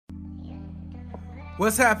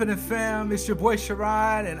What's happening, fam? It's your boy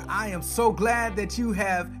Sherrod, and I am so glad that you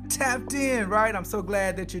have tapped in, right? I'm so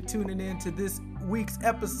glad that you're tuning in to this week's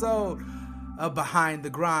episode of Behind the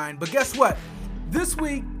Grind. But guess what? This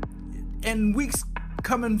week and weeks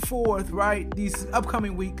coming forth, right? These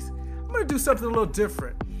upcoming weeks, I'm going to do something a little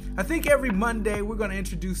different. I think every Monday we're going to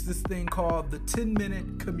introduce this thing called the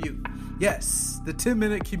 10-minute commute. Yes, the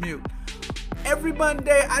 10-minute commute. Every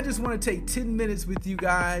Monday, I just want to take 10 minutes with you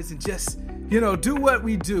guys and just do what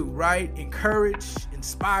we do, right? Encourage,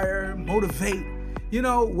 inspire, motivate,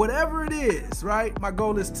 whatever it is, right? My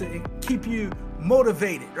goal is to keep you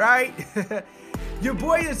motivated, right? Your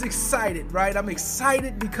boy is excited, right? I'm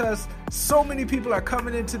excited because so many people are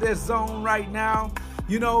coming into their zone right now.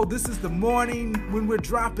 This is the morning when we're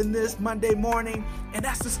dropping this Monday morning, and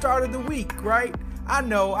that's the start of the week, right? I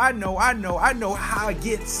know how it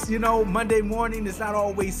gets. Monday morning is not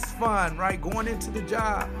always fun, right? Going into the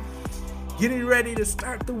job, getting ready to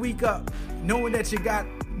start the week up, knowing that you got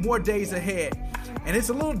more days ahead. And it's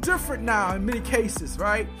a little different now in many cases,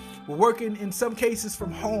 right? We're working in some cases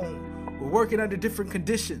from home. We're working under different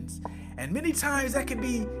conditions. And many times that can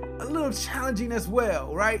be a little challenging as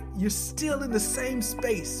well, right? You're still in the same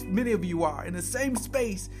space, many of you are, in the same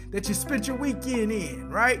space that you spent your weekend in,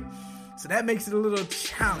 right? So that makes it a little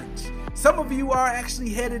challenge. Some of you are actually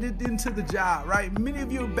headed into the job, right? Many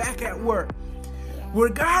of you are back at work.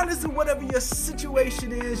 Regardless of whatever your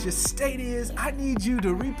situation is, your state is, I need you to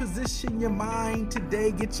reposition your mind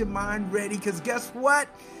today, get your mind ready, because guess what?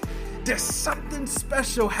 There's something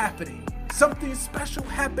special happening. Something special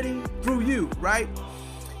happening through you, right?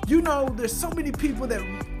 There's so many people that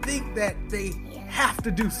think that they have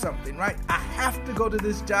to do something, right? I have to go to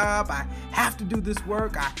this job. I have to do this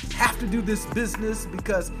work. I have to do this business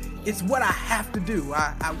because it's what I have to do.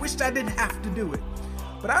 I wished I didn't have to do it.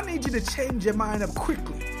 But I need you to change your mind up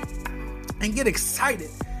quickly and get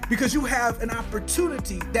excited because you have an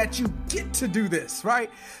opportunity that you get to do this,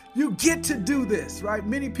 right? You get to do this, right?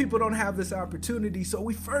 Many people don't have this opportunity. So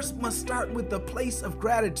we first must start with the place of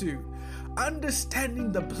gratitude,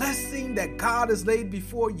 understanding the blessing that God has laid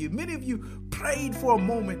before you. Many of you prayed for a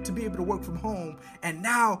moment to be able to work from home, and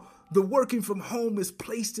now the working from home is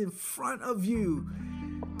placed in front of you.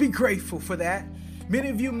 Be grateful for that. Many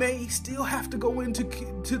of you may still have to go into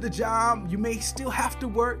the job. You may still have to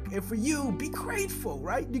work. And for you, be grateful,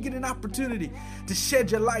 right? You get an opportunity to shed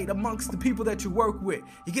your light amongst the people that you work with.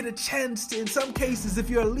 You get a chance to, in some cases, if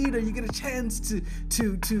you're a leader, you get a chance to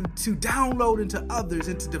download into others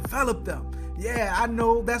and to develop them. Yeah, I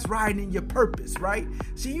know that's right in your purpose, right?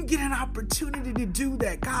 So you get an opportunity to do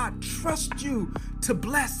that. God trusts you to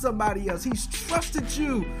bless somebody else. He's trusted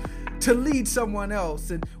you to lead someone else.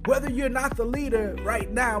 And whether you're not the leader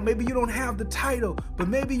right now, maybe you don't have the title, but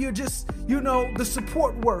maybe you're just, the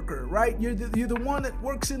support worker, right? You're the one that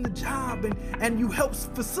works in the job and you help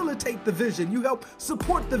facilitate the vision. You help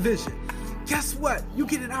support the vision. Guess what? You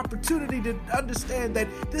get an opportunity to understand that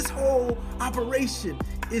this whole operation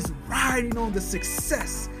is riding on the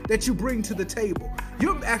success that you bring to the table.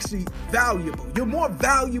 You're actually valuable. You're more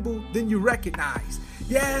valuable than you recognize.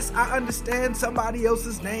 Yes, I understand somebody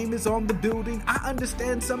else's name is on the building. I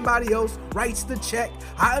understand somebody else writes the check.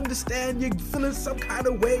 I understand you're feeling some kind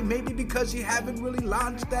of way, maybe because you haven't really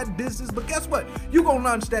launched that business. But guess what? You're going to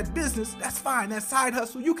launch that business. That's fine. That side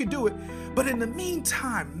hustle, you can do it. But in the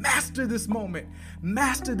meantime, master this moment.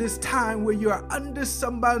 Master this time where you're under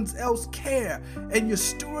someone else's care and you're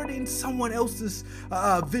stewarding someone else's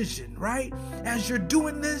vision, right? As you're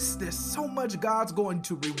doing this, there's so much God's going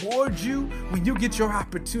to reward you when you get your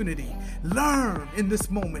opportunity. Learn in this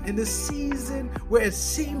moment, in this season where it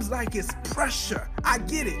seems like it's pressure. I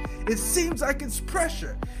get it. It seems like it's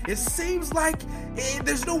pressure. It seems like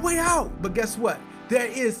there's no way out. But guess what? There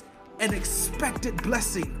is an expected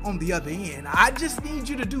blessing on the other end. I just need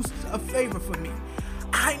you to do a favor for me.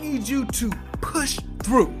 I need you to push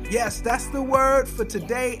through. Yes, that's the word for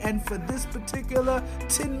today and for this particular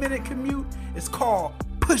 10-minute commute. It's called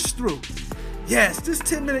push through. Yes, this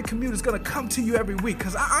 10-minute commute is going to come to you every week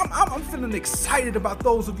because I'm feeling excited about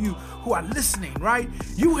those of you who are listening, right?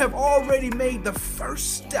 You have already made the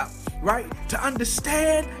first step, right? To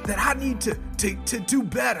understand that I need to do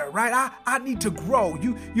better, right? I need to grow.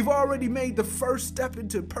 You've already made the first step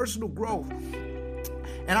into personal growth.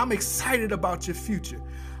 And I'm excited about your future.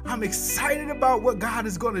 I'm excited about what God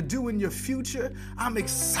is going to do in your future. I'm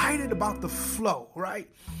excited about the flow, right?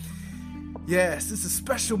 Yes, it's a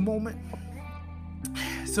special moment.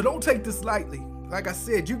 So don't take this lightly. Like I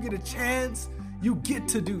said, you get a chance, you get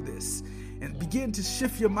to do this. and begin to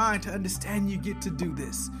shift your mind to understand you get to do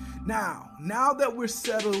this. Now that we're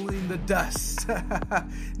settling the dust,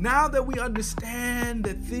 now that we understand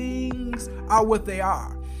that things are what they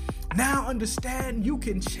are, now understand you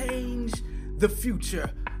can change the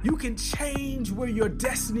future. You can change where your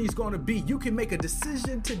destiny is going to be. You can make a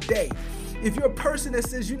decision today. If you're a person that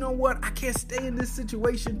says, you know what, I can't stay in this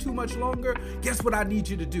situation too much longer, guess what I need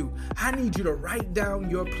you to do? I need you to write down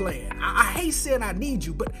your plan. I hate saying I need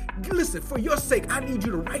you, but listen, for your sake, I need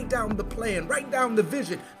you to write down the plan, write down the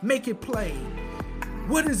vision, make it plain.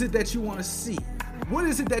 What is it that you want to see? What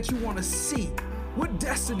is it that you want to see? What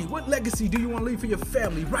destiny, what legacy do you want to leave for your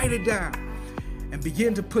family? Write it down and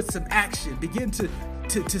begin to put some action. Begin to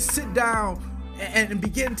sit down and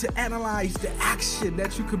begin to analyze the action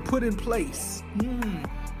that you can put in place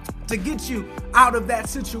to get you out of that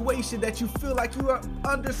situation that you feel like you are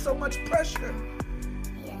under so much pressure.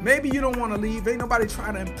 Maybe you don't want to leave. Ain't nobody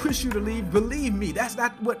trying to push you to leave. Believe me, that's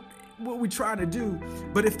not what we're trying to do.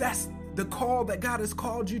 But if that's the call that God has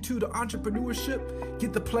called you to entrepreneurship,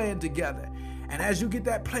 get the plan together. And as you get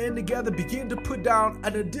that plan together, begin to put down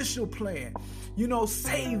an additional plan.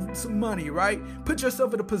 Save some money, right? Put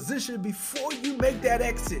yourself in a position before you make that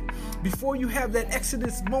exit, before you have that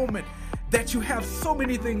exodus moment, that you have so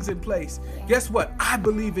many things in place. Guess what? I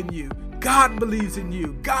believe in you. God believes in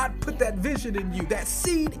you. God put that vision in you. That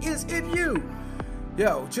seed is in you.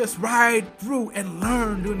 Just ride through and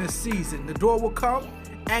learn during this season. The door will come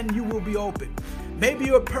and you will be open. Maybe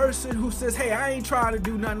you're a person who says, hey, I ain't trying to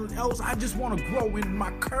do nothing else. I just want to grow in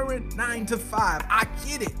my current 9 to 5. I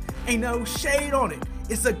get it. Ain't no shade on it.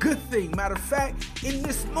 It's a good thing. Matter of fact, in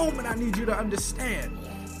this moment, I need you to understand.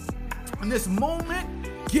 In this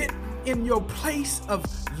moment, get in your place of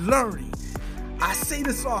learning. I say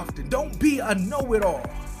this often. Don't be a know-it-all,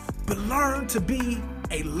 but learn to be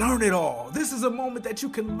a learn-it-all. This is a moment that you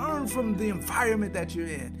can learn from the environment that you're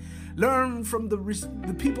in. Learn from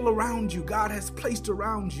the people around you, God has placed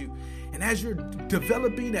around you. And as you're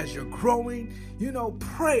developing, as you're growing,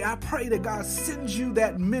 pray. I pray that God sends you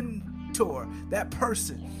that mentor, that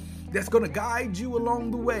person that's going to guide you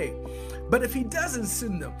along the way. But if he doesn't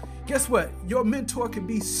send them, guess what? Your mentor can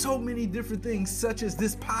be so many different things, such as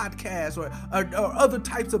this podcast or other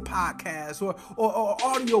types of podcasts or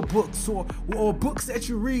audio books or books that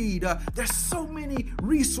you read. There's so many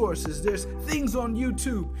resources. There's things on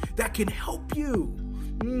YouTube that can help you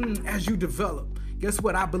as you develop. Guess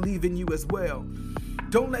what? I believe in you as well.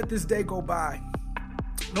 Don't let this day go by.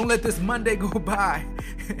 Don't let this Monday go by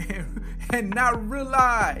and not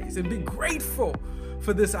realize and be grateful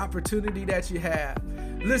for this opportunity that you have.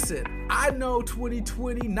 Listen, I know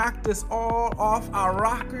 2020 knocked us all off our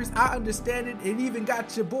rockers. I understand it. It even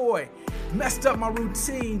got your boy messed up my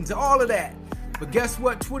routines, all of that. But guess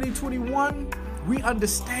what? 2021, we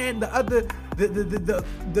understand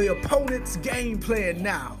the opponent's game plan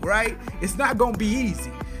now, right? It's not going to be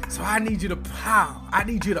easy. So I need you to plow. I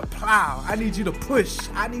need you to plow. I need you to push.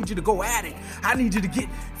 I need you to go at it. I need you to get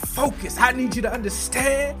focused. I need you to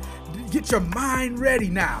understand. Get your mind ready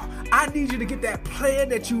now. I need you to get that plan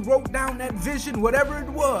that you wrote down, that vision, whatever it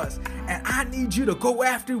was. And I need you to go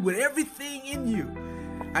after it with everything in you.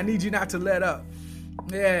 I need you not to let up.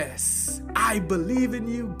 Yes, I believe in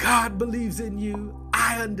you. God believes in you.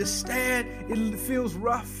 I understand it feels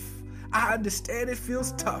rough. I understand it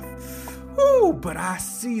feels tough. Ooh, but I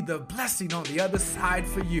see the blessing on the other side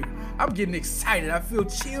for you. I'm getting excited. I feel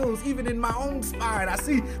chills even in my own spine. I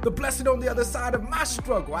see the blessing on the other side of my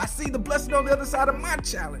struggle. I see the blessing on the other side of my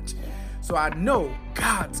challenge. So I know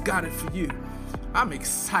God's got it for you. I'm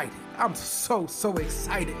excited. I'm so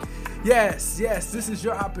excited. Yes, this is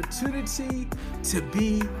your opportunity to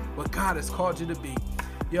be what God has called you to be.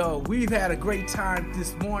 We've had a great time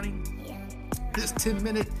this morning. This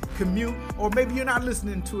 10-minute commute, or maybe you're not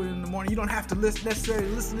listening to it in the morning. You don't have to necessarily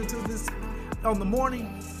listen to this on the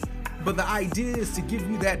morning, but the idea is to give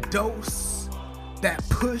you that dose, that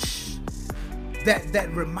push, that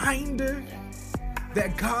reminder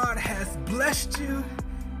that God has blessed you,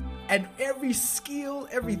 and every skill,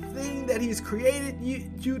 everything that He's created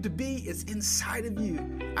you to be is inside of you.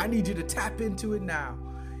 I need you to tap into it now.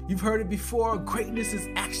 You've heard it before. Greatness is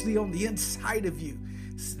actually on the inside of you.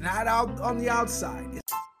 It's not out on the outside.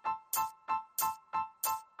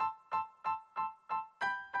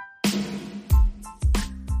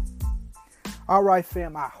 All right,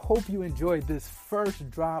 fam, I hope you enjoyed this first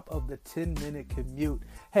drop of the 10-minute commute.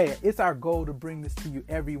 Hey, it's our goal to bring this to you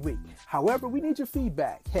every week. However, we need your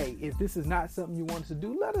feedback. Hey, if this is not something you want us to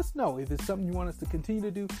do, let us know. If it's something you want us to continue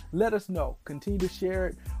to do, let us know. Continue to share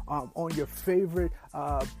it on your favorite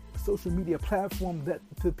social media platform that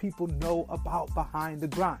the people know about Behind the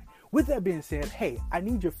Grind. with that being said, hey, I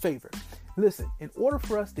need your favor. Listen, in order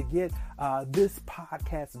for us to get this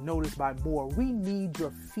podcast noticed by more, we need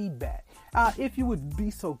your feedback. If you would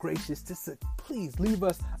be so gracious, just please leave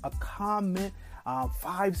us a comment.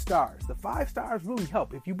 5 stars. The 5 stars really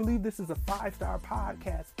help. If you believe this is a 5-star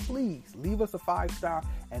podcast, please leave us a 5-star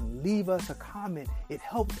and leave us a comment. It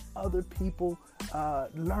helps other people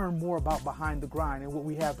learn more about Behind the Grind and what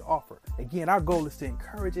we have to offer. Again, our goal is to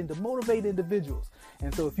encourage and to motivate individuals.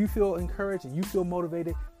 And so if you feel encouraged and you feel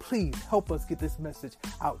motivated, please help us get this message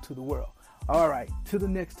out to the world. All right, till the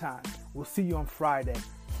next time, we'll see you on Friday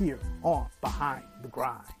here on Behind the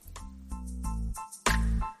Grind.